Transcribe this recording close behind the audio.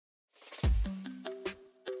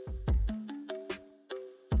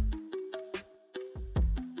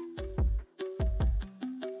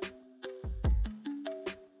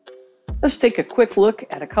Let's take a quick look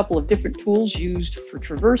at a couple of different tools used for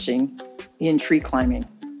traversing in tree climbing.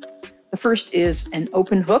 The first is an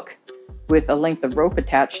open hook with a length of rope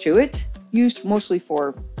attached to it, used mostly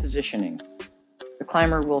for positioning. The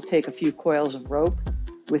climber will take a few coils of rope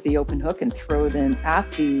with the open hook and throw them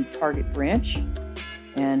at the target branch,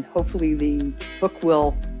 and hopefully the hook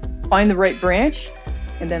will find the right branch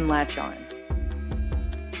and then latch on.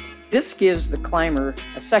 This gives the climber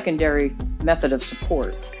a secondary method of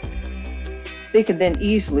support. They can then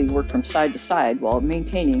easily work from side to side while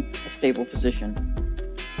maintaining a stable position.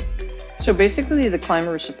 So basically the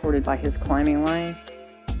climber is supported by his climbing line,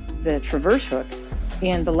 the traverse hook,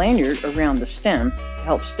 and the lanyard around the stem to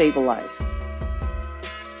help stabilize.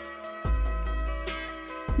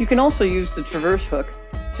 You can also use the traverse hook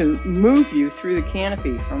to move you through the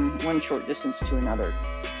canopy from one short distance to another.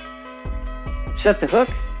 Set the hook,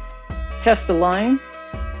 test the line,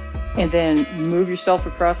 and then move yourself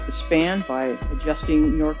across the span by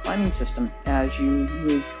adjusting your climbing system as you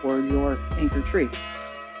move toward your anchor tree.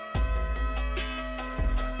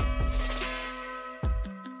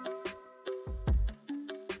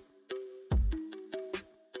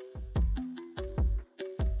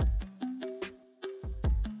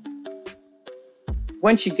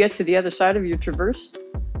 Once you get to the other side of your traverse,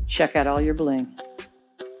 check out all your bling.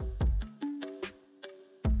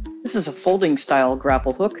 This is a folding style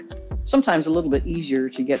grapple hook, sometimes a little bit easier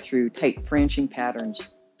to get through tight branching patterns.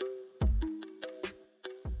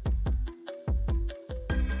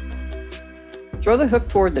 Throw the hook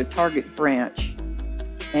toward the target branch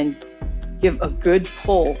and give a good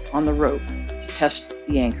pull on the rope to test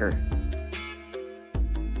the anchor.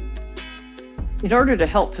 In order to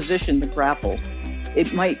help position the grapple,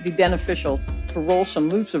 it might be beneficial to roll some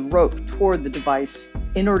loops of rope toward the device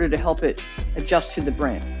in order to help it adjust to the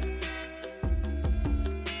branch.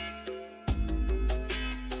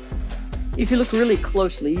 If you look really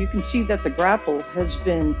closely, you can see that the grapple has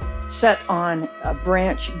been set on a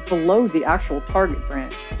branch below the actual target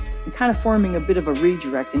branch and kind of forming a bit of a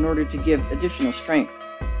redirect in order to give additional strength.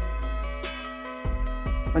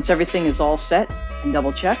 Once everything is all set and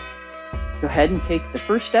double checked, go ahead and take the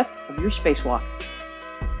first step of your spacewalk.